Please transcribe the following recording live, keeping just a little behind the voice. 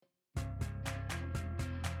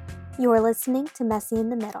You are listening to Messy in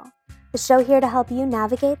the Middle, the show here to help you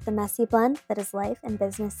navigate the messy blend that is life and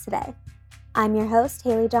business today. I'm your host,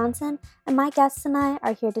 Haley Johnson, and my guests and I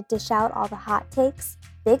are here to dish out all the hot takes,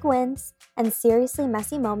 big wins, and seriously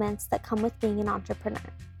messy moments that come with being an entrepreneur.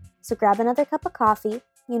 So grab another cup of coffee,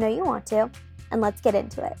 you know you want to, and let's get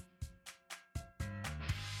into it.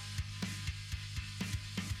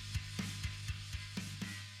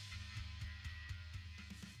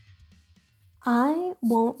 I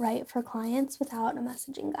won't write for clients without a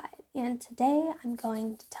messaging guide, and today I'm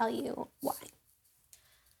going to tell you why.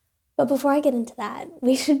 But before I get into that,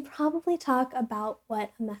 we should probably talk about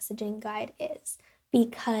what a messaging guide is,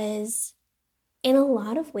 because in a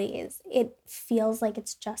lot of ways, it feels like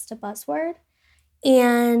it's just a buzzword,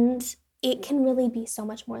 and it can really be so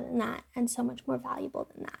much more than that and so much more valuable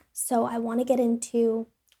than that. So I want to get into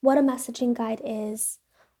what a messaging guide is,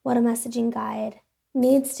 what a messaging guide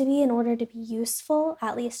needs to be in order to be useful,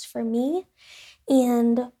 at least for me,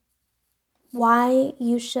 and why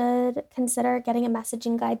you should consider getting a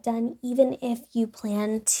messaging guide done, even if you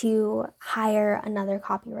plan to hire another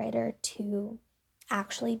copywriter to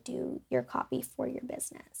actually do your copy for your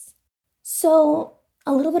business. So,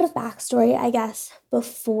 a little bit of backstory, I guess,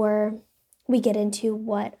 before we get into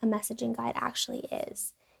what a messaging guide actually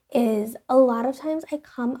is a lot of times I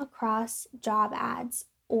come across job ads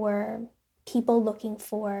or people looking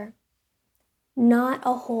for not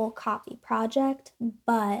a whole copy project,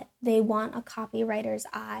 but they want a copywriter's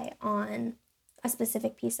eye on a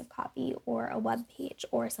specific piece of copy or a web page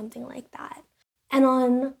or something like that. And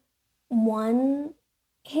on one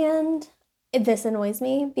hand, this annoys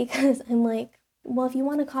me because I'm like, well, if you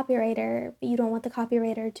want a copywriter, but you don't want the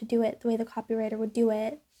copywriter to do it the way the copywriter would do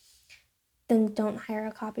it, then don't hire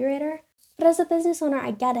a copywriter. But as a business owner, I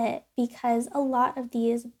get it, because a lot of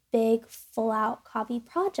these big full-out copy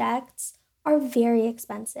projects are very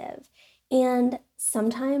expensive. And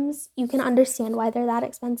sometimes you can understand why they're that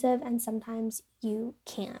expensive, and sometimes you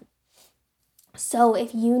can't. So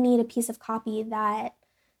if you need a piece of copy that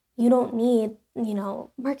you don't need,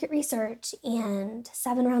 market research and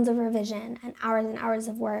 7 rounds of revision and hours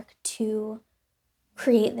of work to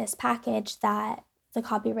create this package that the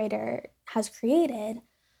copywriter has created,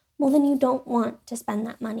 well, then you don't want to spend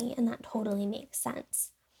that money, and that totally makes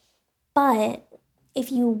sense. But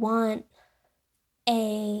if you want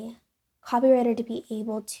a copywriter to be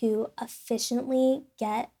able to efficiently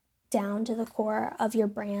get down to the core of your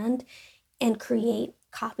brand and create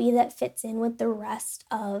copy that fits in with the rest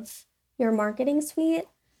of your marketing suite,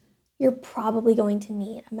 you're probably going to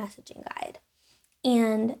need a messaging guide.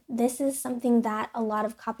 And this is something that a lot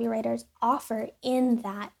of copywriters offer in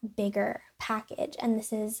that bigger package. And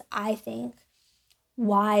this is, I think,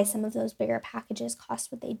 why some of those bigger packages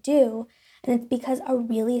cost what they do. And it's because a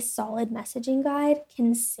really solid messaging guide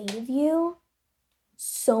can save you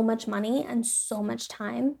so much money and so much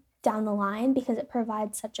time down the line, because it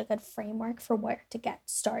provides such a good framework for where to get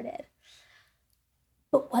started.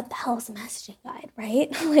 But what the hell is a messaging guide, right?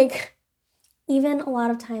 Like, even a lot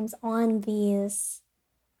of times on these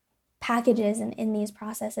packages and in these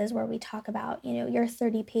processes where we talk about, your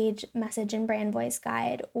 30-page message and brand voice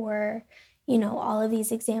guide, or, all of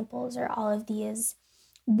these examples or all of these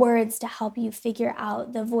words to help you figure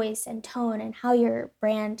out the voice and tone and how your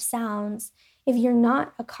brand sounds, if you're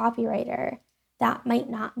not a copywriter, that might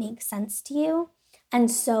not make sense to you.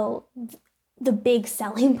 And so the big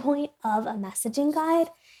selling point of a messaging guide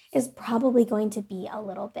is probably going to be a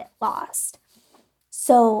little bit lost.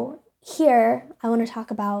 So here, I want to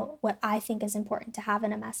talk about what I think is important to have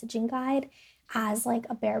in a messaging guide as like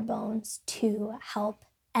a bare bones to help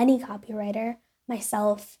any copywriter,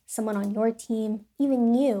 myself, someone on your team,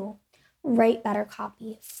 even you, write better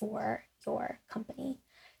copy for your company.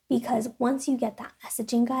 Because once you get that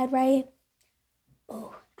messaging guide right,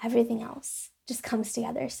 everything else just comes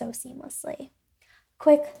together so seamlessly.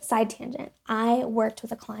 Quick side tangent. I worked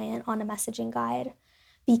with a client on a messaging guide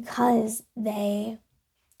because they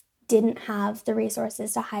didn't have the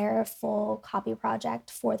resources to hire a full copy project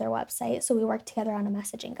for their website. So we worked together on a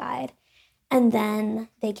messaging guide. And then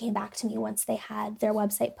they came back to me once they had their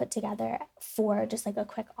website put together for just like a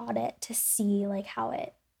quick audit to see like how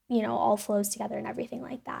it, all flows together and everything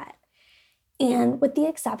like that. And with the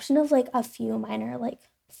exception of like a few minor like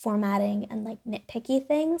formatting and like nitpicky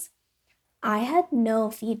things, I had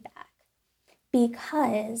no feedback,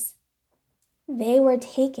 because they were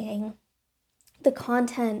taking the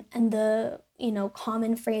content and the,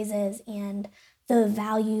 common phrases and the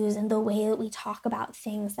values and the way that we talk about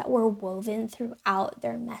things that were woven throughout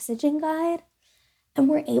their messaging guide, and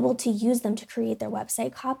were able to use them to create their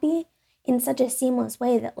website copy in such a seamless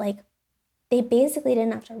way that like they basically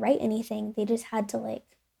didn't have to write anything. They just had to like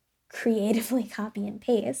creatively copy and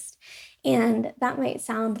paste. And that might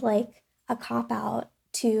sound like a cop out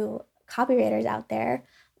to copywriters out there.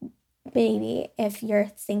 Maybe if you're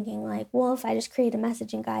thinking like, well, if I just create a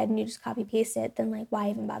messaging guide and you just copy paste it, then like why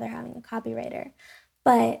even bother having a copywriter?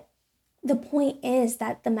 But the point is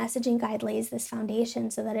that the messaging guide lays this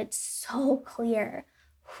foundation so that it's so clear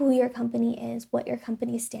who your company is, what your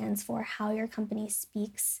company stands for, how your company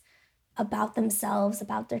speaks about themselves,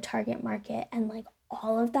 about their target market, and like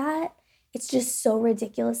all of that. It's just so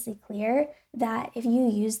ridiculously clear that if you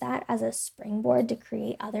use that as a springboard to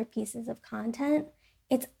create other pieces of content,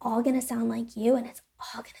 it's all going to sound like you and it's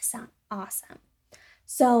all going to sound awesome.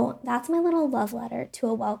 So that's my little love letter to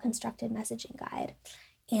a well-constructed messaging guide.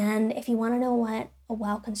 And if you want to know what a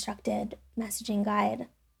well-constructed messaging guide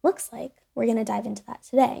looks like, we're going to dive into that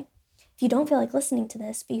today. If you don't feel like listening to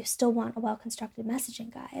this, but you still want a well-constructed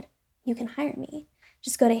messaging guide, you can hire me.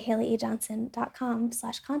 Just go to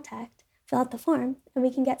HaleyAJohnson.com/contact, fill out the form, and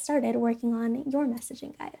we can get started working on your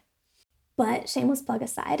messaging guide. But shameless plug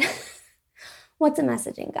aside, what's a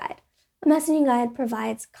messaging guide? A messaging guide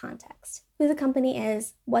provides context, who the company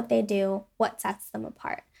is, what they do, what sets them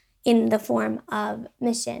apart, in the form of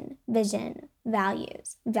mission, vision,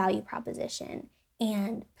 values, value proposition,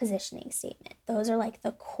 and positioning statement. Those are like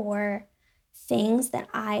the core things that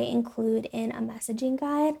I include in a messaging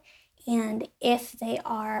guide. And if they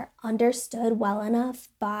are understood well enough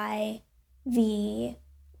by the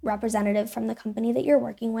representative from the company that you're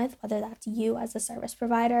working with, whether that's you as a service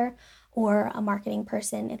provider or a marketing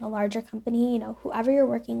person in a larger company, whoever you're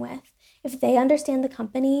working with, if they understand the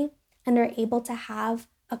company and are able to have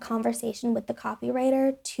a conversation with the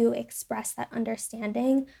copywriter to express that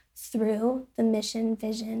understanding through the mission,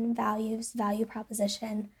 vision, values, value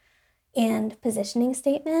proposition, and positioning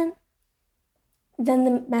statement, then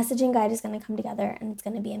the messaging guide is going to come together and it's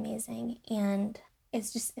going to be amazing. And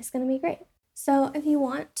it's going to be great. So if you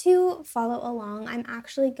want to follow along, I'm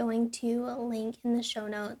actually going to link in the show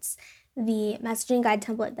notes the messaging guide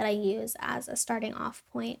template that I use as a starting off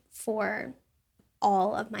point for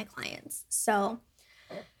all of my clients. So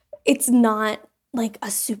it's not like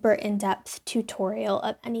a super in-depth tutorial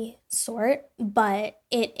of any sort, but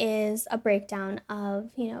it is a breakdown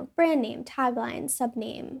of, brand name, tagline,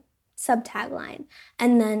 subname, subtagline,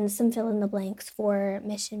 and then some fill in the blanks for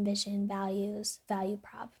mission, vision, values, value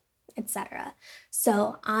prop, etc.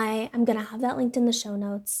 So I am going to have that linked in the show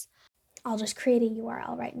notes. I'll just create a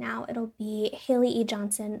URL right now. It'll be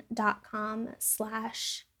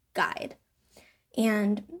HaleyEJohnson.com/guide.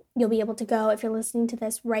 And you'll be able to go, if you're listening to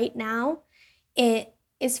this right now, it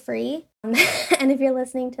is free. And if you're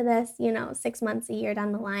listening to this, 6 months, a year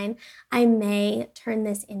down the line, I may turn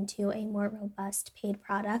this into a more robust paid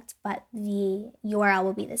product, but the URL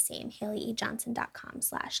will be the same,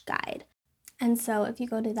 HaleyEJohnson.com/guide. And so if you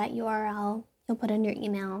go to that URL, you'll put in your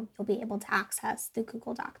email, you'll be able to access the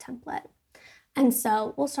Google Doc template. And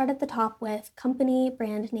so we'll start at the top with company,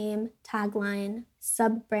 brand name, tagline,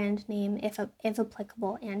 sub-brand name if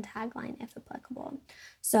applicable, and tagline if applicable.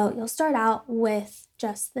 So you'll start out with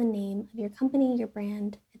just the name of your company, your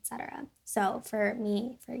brand, etc. So for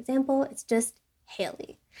me, for example, it's just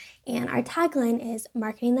Haley. And our tagline is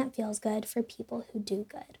marketing that feels good for people who do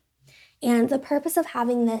good. And the purpose of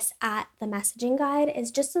having this at the messaging guide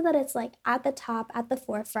is just so that it's like at the top, at the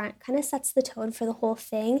forefront, kind of sets the tone for the whole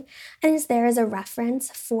thing, and is there as a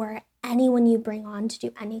reference for anyone you bring on to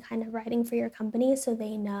do any kind of writing for your company, so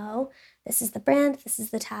they know this is the brand, this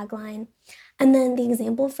is the tagline. And then the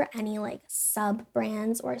example for any like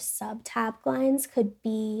sub-brands or sub-taglines could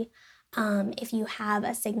be if you have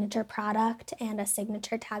a signature product and a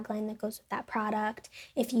signature tagline that goes with that product.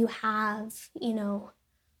 If you have,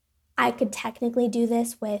 I could technically do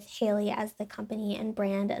this with Haley as the company and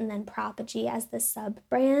brand, and then Propagy as the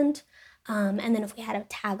sub-brand. And then if we had a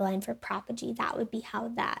tagline for Propagy, that would be how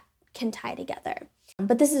that can tie together.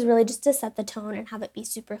 But this is really just to set the tone and have it be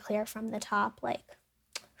super clear from the top, like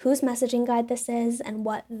whose messaging guide this is and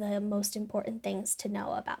what the most important things to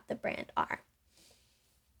know about the brand are.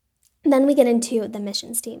 Then we get into the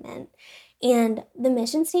mission statement. And the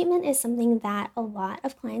mission statement is something that a lot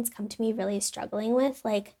of clients come to me really struggling with.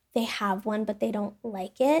 Like they have one, but they don't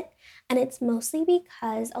like it. And it's mostly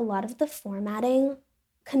because a lot of the formatting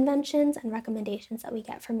conventions and recommendations that we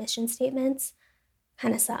get for mission statements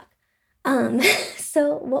kind of suck.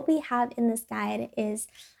 So what we have in this guide is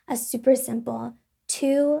a super simple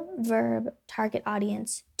 2-verb target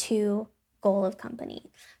audience to goal of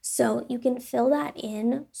company. So you can fill that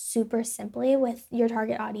in super simply with your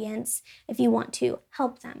target audience if you want to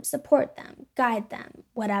help them, support them, guide them,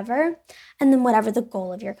 whatever, and then whatever the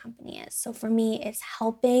goal of your company is. So for me, it's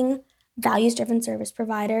helping values-driven service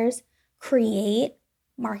providers create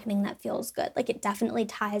marketing that feels good. Like it definitely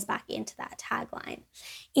ties back into that tagline.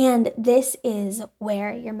 And this is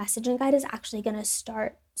where your messaging guide is actually going to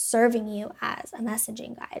start serving you as a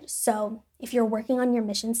messaging guide. So if you're working on your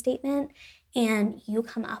mission statement and you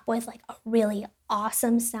come up with like a really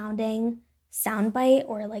awesome sounding soundbite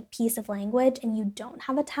or like piece of language and you don't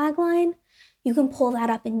have a tagline, you can pull that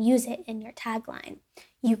up and use it in your tagline.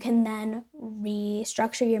 You can then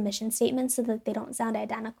restructure your mission statement so that they don't sound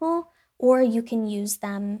identical, or you can use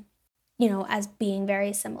them, as being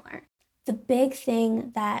very similar. The big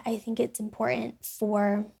thing that I think it's important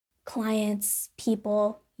for clients,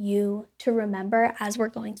 people, you to remember as we're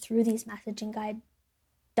going through these messaging guide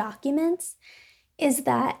documents is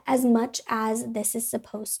that as much as this is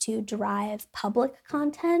supposed to drive public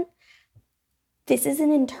content, this is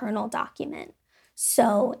an internal document.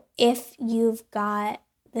 So if you've got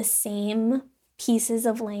the same pieces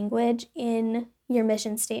of language in your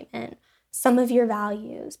mission statement, some of your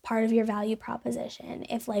values, part of your value proposition,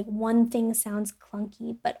 if like one thing sounds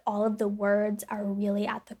clunky, but all of the words are really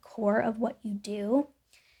at the core of what you do,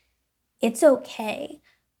 it's okay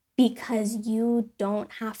because you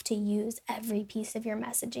don't have to use every piece of your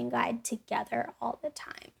messaging guide together all the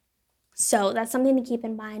time. So that's something to keep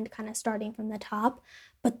in mind, kind of starting from the top.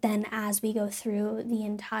 But then as we go through the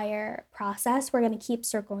entire process, we're going to keep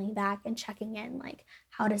circling back and checking in, like,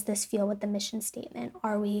 how does this feel with the mission statement?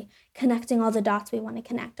 Are we connecting all the dots we want to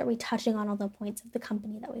connect? Are we touching on all the points of the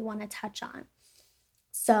company that we want to touch on?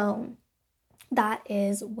 So that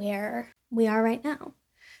is where we are right now.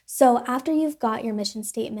 So after you've got your mission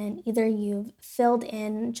statement, either you've filled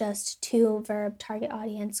in just 2 verb, target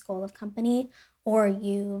audience, goal of company, or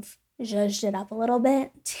you've zhuzhed it up a little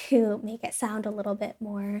bit to make it sound a little bit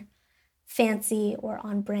more fancy or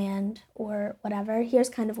on brand or whatever. Here's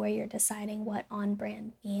kind of where you're deciding what on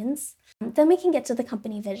brand means. Then we can get to the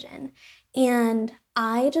company vision. And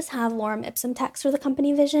I just have lorem ipsum text for the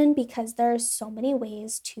company vision because there's so many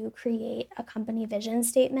ways to create a company vision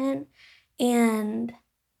statement and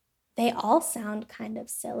they all sound kind of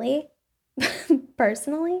silly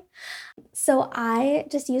personally. So I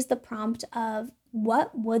just use the prompt of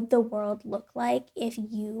what would the world look like if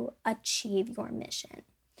you achieve your mission?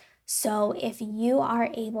 So if you are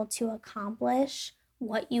able to accomplish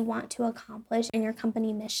what you want to accomplish in your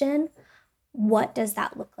company mission, what does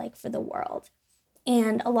that look like for the world?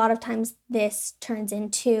 And a lot of times this turns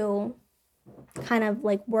into kind of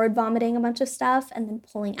like word vomiting a bunch of stuff and then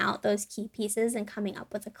pulling out those key pieces and coming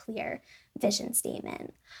up with a clear vision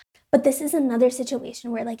statement. But this is another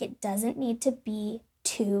situation where like it doesn't need to be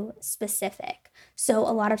too specific. So a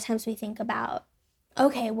lot of times we think about,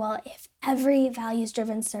 okay, well, if every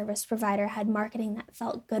values-driven service provider had marketing that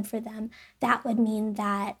felt good for them, that would mean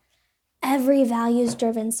that every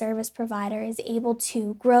values-driven service provider is able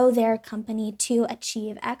to grow their company to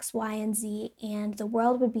achieve X, Y, and Z, and the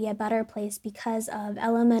world would be a better place because of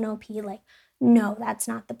LMNOP. Like, no, that's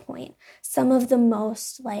not the point. Some of the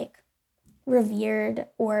most like revered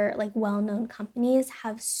or like well-known companies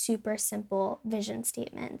have super simple vision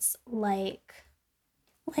statements. Like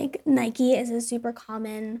Nike is a super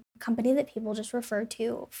common company that people just refer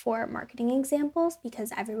to for marketing examples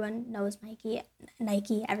because everyone knows Nike,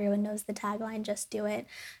 everyone knows the tagline, just do it.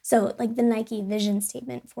 So like the Nike vision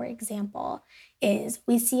statement, for example, is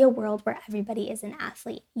we see a world where everybody is an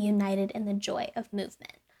athlete, united in the joy of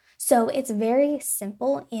movement. So it's very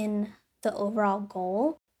simple in the overall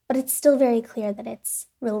goal, but it's still very clear that it's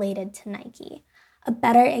related to Nike. A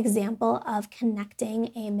better example of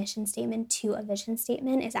connecting a mission statement to a vision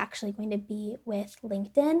statement is actually going to be with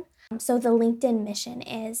LinkedIn. So the LinkedIn mission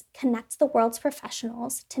is connect the world's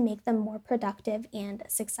professionals to make them more productive and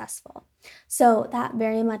successful. So that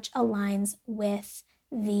very much aligns with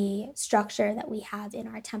the structure that we have in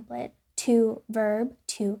our template. To verb,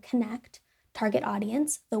 to connect, target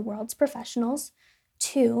audience, the world's professionals,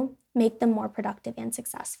 to make them more productive and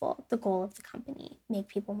successful. The goal of the company, make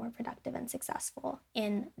people more productive and successful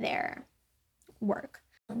in their work.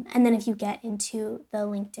 And then if you get into the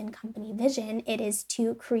LinkedIn company vision, it is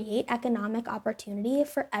to create economic opportunity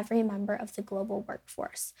for every member of the global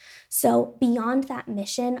workforce. So beyond that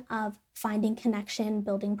mission of finding connection,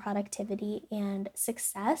 building productivity and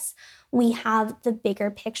success, we have the bigger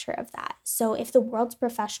picture of that. So if the world's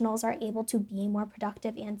professionals are able to be more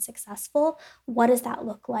productive and successful, what does that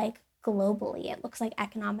look like globally. It looks like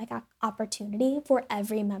economic opportunity for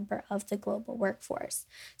every member of the global workforce.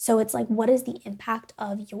 So it's like, what is the impact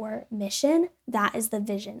of your mission? That is the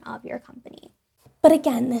vision of your company. But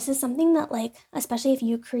again, this is something that, like, especially if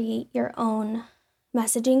you create your own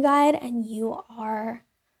messaging guide and you are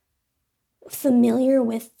familiar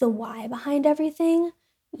with the why behind everything,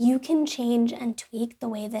 you can change and tweak the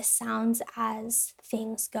way this sounds as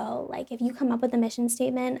things go. Like, if you come up with a mission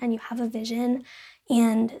statement and you have a vision,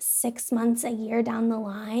 and 6 months, a year down the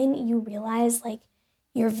line, you realize like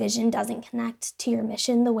your vision doesn't connect to your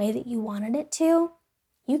mission the way that you wanted it to,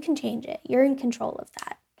 you can change it. You're in control of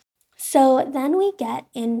that. So then we get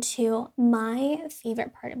into my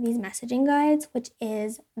favorite part of these messaging guides, which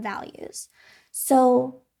is values.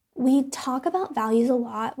 So we talk about values a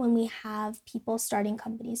lot when we have people starting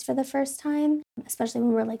companies for the first time, especially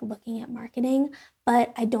when we're like looking at marketing.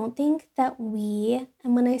 But I don't think that we,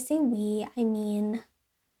 and when I say we, I mean,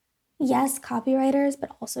 yes, copywriters,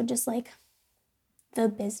 but also just like the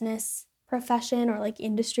business profession or like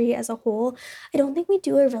industry as a whole, I don't think we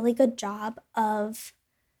do a really good job of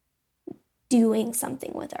doing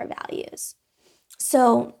something with our values.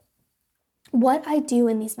 So what I do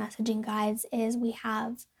in these messaging guides is we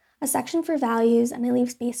have a section for values, and I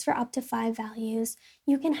leave space for up to 5 values.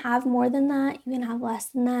 You can have more than that, you can have less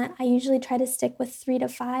than that. I usually try to stick with 3 to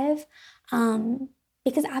 5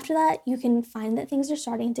 because after that, you can find that things are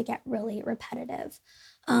starting to get really repetitive.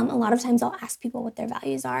 A lot of times I'll ask people what their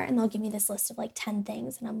values are, and they'll give me this list of like 10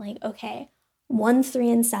 things, and I'm like, okay, 1,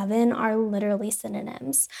 3, and 7 are literally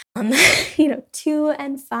synonyms. 2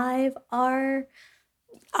 and 5 are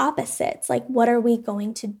opposites. Like, what are we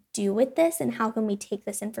going to do with this, and how can we take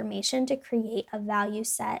this information to create a value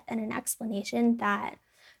set and an explanation that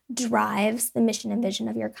drives the mission and vision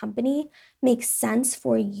of your company, makes sense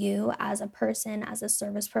for you as a person, as a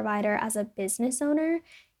service provider, as a business owner,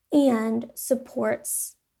 and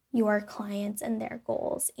supports your clients and their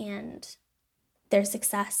goals and their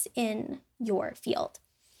success in your field.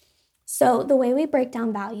 So the way we break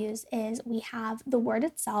down values is we have the word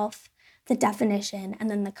itself, the definition, and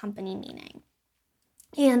then the company meaning.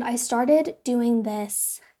 And I started doing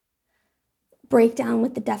this breakdown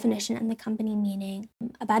with the definition and the company meaning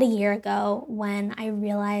about a year ago, when I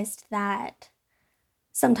realized that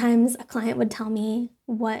sometimes a client would tell me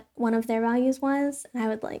what one of their values was, and I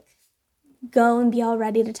would like go and be all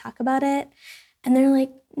ready to talk about it. And they're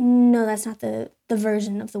like, no, that's not the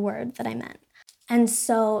version of the word that I meant. And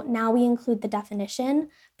so now we include the definition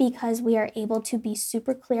because we are able to be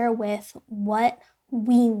super clear with what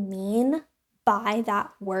we mean by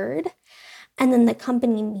that word. And then the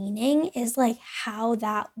company meaning is like how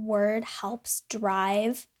that word helps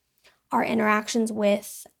drive our interactions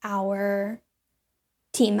with our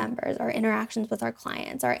team members, our interactions with our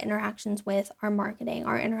clients, our interactions with our marketing,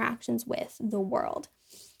 our interactions with the world.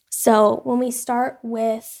 So when we start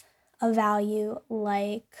with a value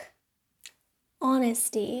like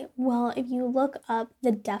honesty, well, if you look up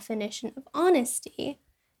the definition of honesty,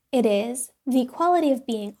 it is the quality of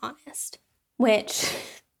being honest, which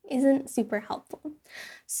isn't super helpful.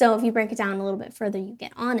 So if you break it down a little bit further, you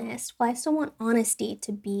get honest. Well, I still want honesty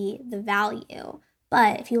to be the value.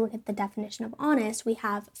 But if you look at the definition of honest, we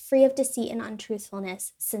have free of deceit and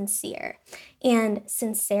untruthfulness, sincere. And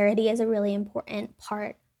sincerity is a really important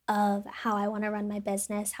part of how I want to run my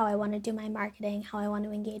business, how I want to do my marketing, how I want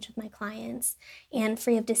to engage with my clients. And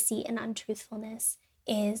free of deceit and untruthfulness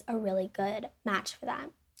is a really good match for that.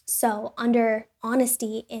 So under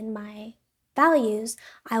honesty in my values,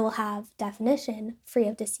 I will have definition, free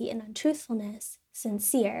of deceit and untruthfulness,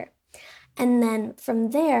 sincere. And then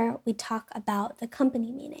from there, we talk about the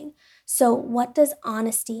company meaning. So what does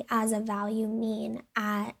honesty as a value mean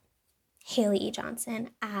at Haley E. Johnson,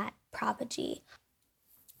 at Propigy?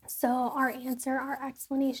 So our answer, our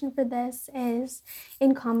explanation for this is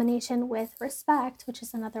in combination with respect, which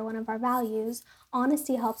is another one of our values.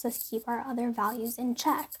 Honesty helps us keep our other values in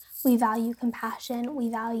check. We value compassion, we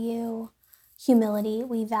value humility,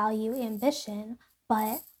 we value ambition,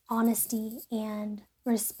 but honesty and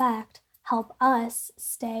respect help us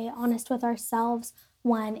stay honest with ourselves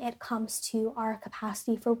when it comes to our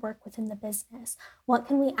capacity for work within the business. What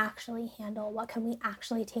can we actually handle? What can we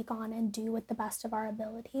actually take on and do with the best of our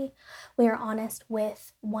ability? We are honest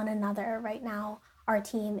with one another. Right now, our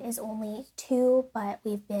team is only 2, but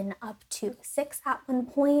we've been up to 6 at one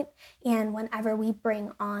point. And whenever we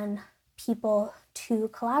bring on people to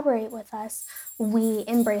collaborate with us, we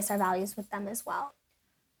embrace our values with them as well.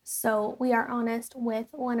 So we are honest with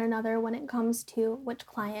one another when it comes to which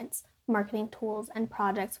clients marketing tools and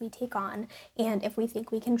projects we take on, and if we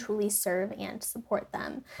think we can truly serve and support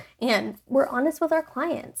them. And we're honest with our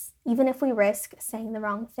clients, even if we risk saying the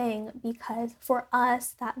wrong thing, because for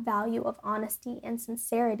us, that value of honesty and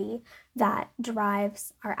sincerity that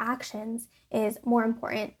drives our actions is more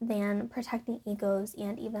important than protecting egos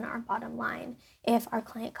and even our bottom line. If our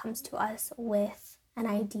client comes to us with an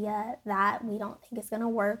idea that we don't think is going to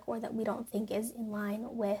work, or that we don't think is in line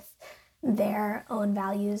with their own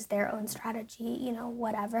values, their own strategy,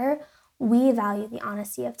 whatever, we value the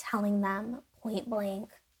honesty of telling them point blank,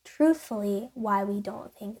 truthfully, why we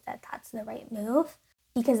don't think that that's the right move,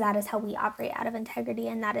 because that is how we operate out of integrity,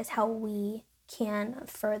 and that is how we can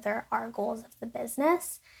further our goals of the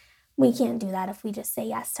business. We can't do that if we just say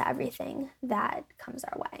yes to everything that comes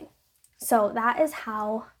our way. So that is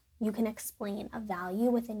how you can explain a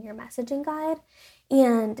value within your messaging guide.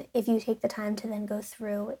 And if you take the time to then go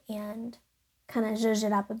through and kind of zhuzh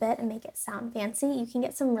it up a bit and make it sound fancy, you can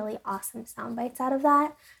get some really awesome sound bites out of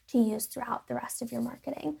that to use throughout the rest of your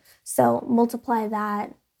marketing. So multiply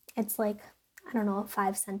that. It's like, a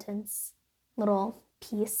 5-sentence little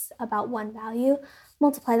piece about one value.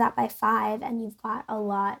 Multiply that by 5, and you've got a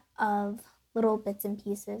lot of little bits and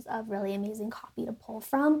pieces of really amazing copy to pull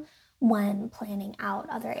from when planning out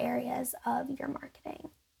other areas of your marketing.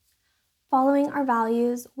 Following our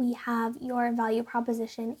values, we have your value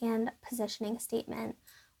proposition and positioning statement,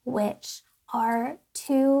 which are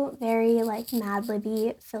two very Mad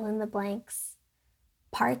Libby fill in the blanks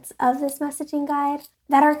parts of this messaging guide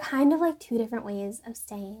that are kind of like two different ways of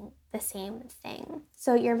saying the same thing.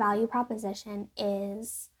 So your value proposition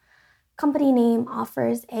is company name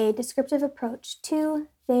offers a descriptive approach to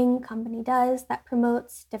thing company does that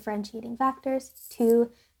promotes differentiating factors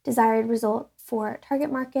to desired result for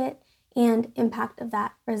target market and impact of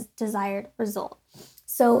that desired result.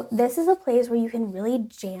 So this is a place where you can really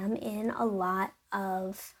jam in a lot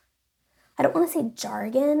of, I don't want to say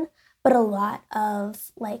jargon, but a lot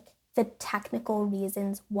of the technical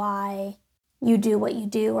reasons why you do what you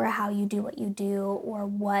do, or how you do what you do, or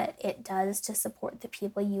what it does to support the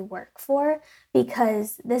people you work for.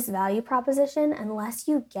 Because this value proposition, unless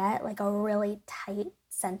you get a really tight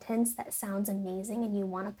sentence that sounds amazing and you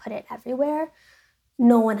want to put it everywhere,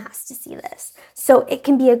 no one has to see this. So it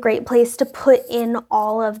can be a great place to put in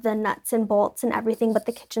all of the nuts and bolts and everything but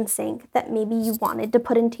the kitchen sink that maybe you wanted to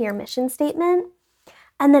put into your mission statement.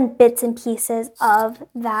 And then bits and pieces of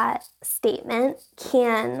that statement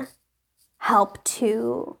can help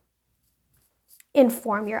to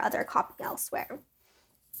inform your other copy elsewhere.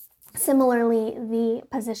 Similarly, the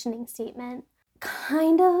positioning statement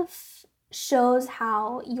kind of shows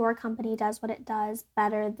how your company does what it does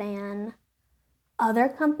better than other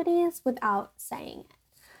companies without saying it.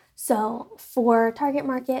 So for target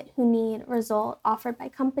market who need result offered by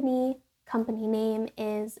company name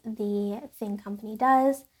is the thing company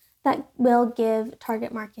does that will give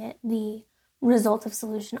target market the result of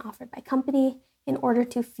solution offered by company in order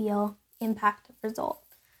to feel impact of result.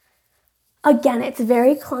 Again, it's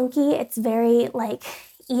very clunky. It's very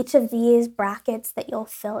each of these brackets that you'll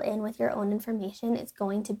fill in with your own information is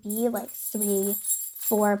going to be 3,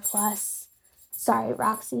 4 plus. Sorry,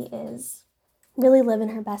 Roxy is really living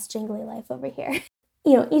her best jingly life over here.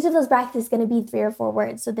 Each of those brackets is going to be 3 or 4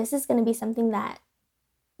 words. So this is going to be something that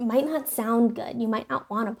might not sound good. You might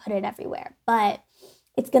not want to put it everywhere, but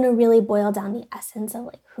it's going to really boil down the essence of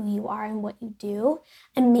who you are and what you do,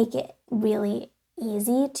 and make it really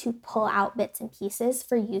easy to pull out bits and pieces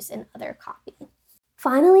for use in other copy.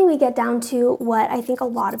 Finally, we get down to what I think a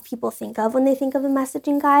lot of people think of when they think of a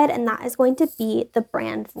messaging guide, and that is going to be the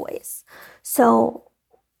brand voice. So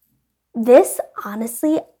this,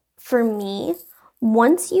 honestly, for me,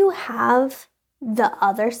 once you have the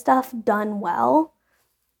other stuff done well,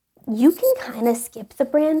 you can kind of skip the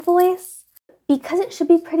brand voice, because it should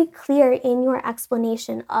be pretty clear in your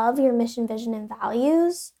explanation of your mission, vision, and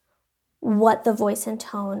values what the voice and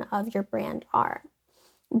tone of your brand are.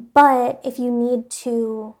 But if you need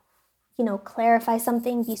to, clarify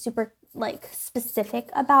something, be super specific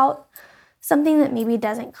about something that maybe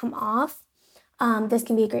doesn't come off, this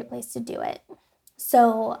can be a great place to do it.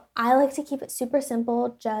 So I like to keep it super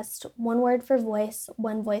simple, just one word for voice,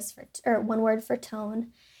 one word for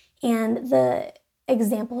tone. And the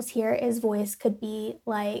examples here is voice could be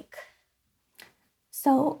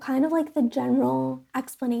so kind of the general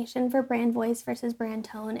explanation for brand voice versus brand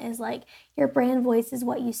tone is your brand voice is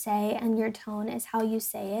what you say and your tone is how you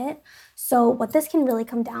say it. So what this can really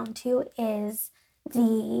come down to is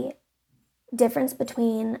the difference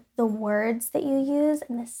between the words that you use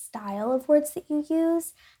and the style of words that you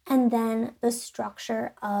use, and then the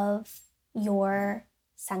structure of your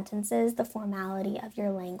sentences, the formality of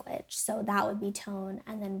your language. So that would be tone,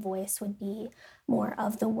 and then voice would be more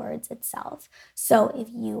of the words itself. So if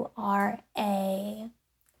you are an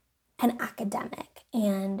academic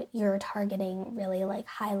and you're targeting really like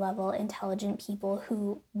high level intelligent people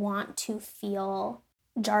who want to feel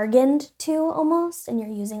jargoned to almost, and you're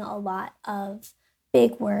using a lot of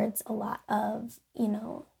big words, a lot of,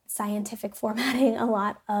 scientific formatting, a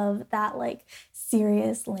lot of that like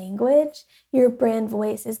serious language, your brand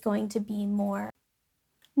voice is going to be more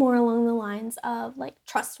along the lines of like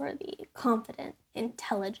trustworthy, confident,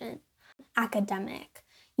 intelligent, academic,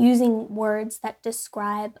 using words that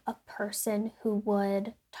describe a person who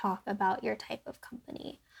would talk about your type of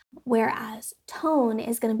company. Whereas tone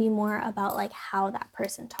is going to be more about like how that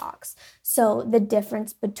person talks. So the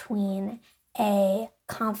difference between a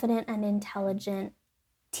confident and intelligent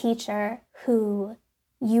teacher who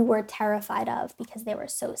you were terrified of because they were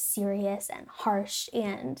so serious and harsh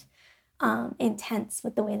and intense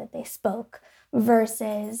with the way that they spoke,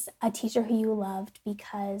 versus a teacher who you loved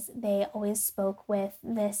because they always spoke with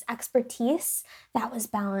this expertise that was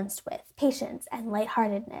balanced with patience and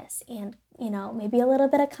lightheartedness and, maybe a little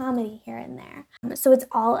bit of comedy here and there. So it's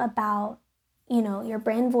all about, your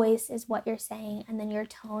brand voice is what you're saying, and then your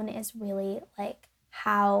tone is really like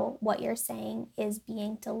how what you're saying is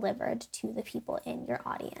being delivered to the people in your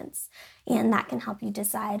audience. And that can help you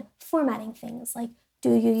decide formatting things like,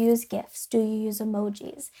 do you use GIFs? Do you use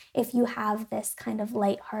emojis? If you have this kind of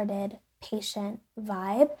lighthearted, patient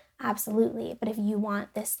vibe, absolutely. But if you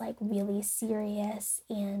want this like really serious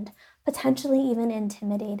and potentially even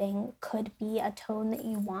intimidating, could be a tone that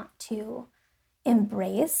you want to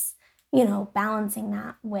embrace, balancing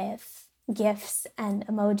that with GIFs and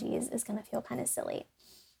emojis is going to feel kind of silly.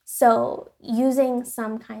 So using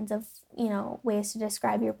some kinds of, ways to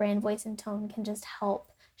describe your brand voice and tone can just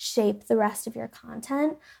help shape the rest of your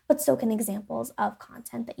content, but so can examples of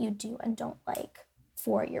content that you do and don't like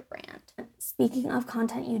for your brand. Speaking of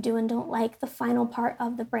content you do and don't like, the final part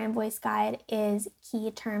of the brand voice guide is key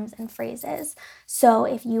terms and phrases. So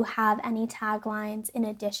if you have any taglines in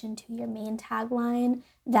addition to your main tagline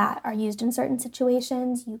that are used in certain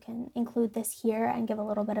situations, you can include this here and give a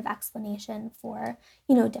little bit of explanation for,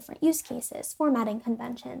 different use cases, formatting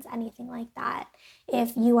conventions, anything like that.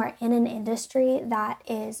 If you are in an industry that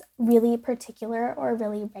is really particular or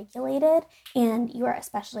really regulated, and you are,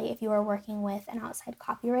 especially if you are working with an outside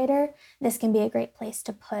copywriter, this can be a great place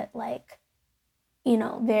to put like,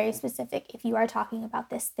 very specific. If you are talking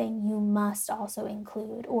about this thing, you must also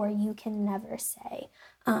include, or you can never say,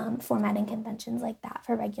 formatting conventions like that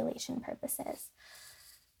for regulation purposes.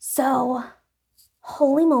 So,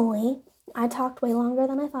 holy moly, I talked way longer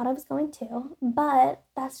than I thought I was going to, but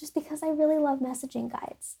that's just because I really love messaging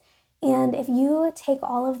guides. And if you take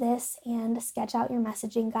all of this and sketch out your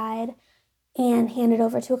messaging guide and hand it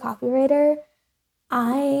over to a copywriter,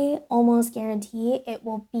 I almost guarantee it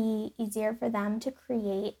will be easier for them to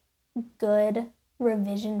create good,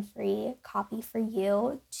 revision-free copy for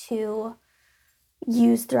you to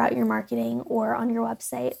use throughout your marketing or on your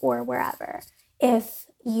website or wherever. If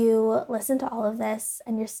you listen to all of this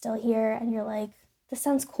and you're still here and you're like, this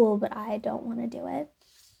sounds cool, but I don't want to do it,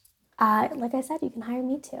 like I said, you can hire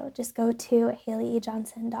me too. Just go to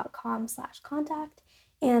HaleyEJohnson.com/contact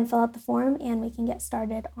and fill out the form, and we can get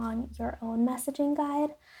started on your own messaging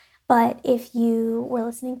guide. But if you were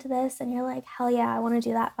listening to this and you're like, hell yeah, I want to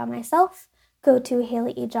do that by myself, go to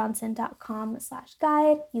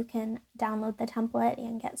HaleyEJohnson.com/guide. You can download the template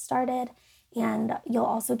and get started. And you'll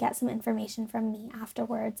also get some information from me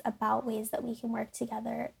afterwards about ways that we can work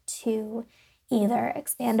together to either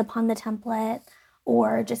expand upon the template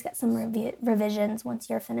or just get some revisions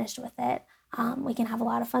once you're finished with it. We can have a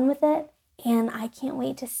lot of fun with it. And I can't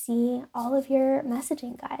wait to see all of your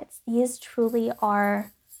messaging guides. These truly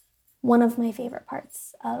are one of my favorite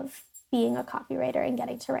parts of being a copywriter and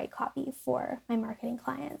getting to write copy for my marketing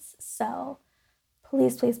clients. So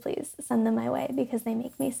please, please, please send them my way because they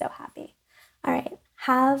make me so happy. All right,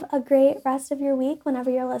 have a great rest of your week whenever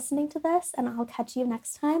you're listening to this, and I'll catch you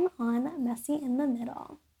next time on Messy in the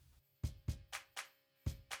Middle.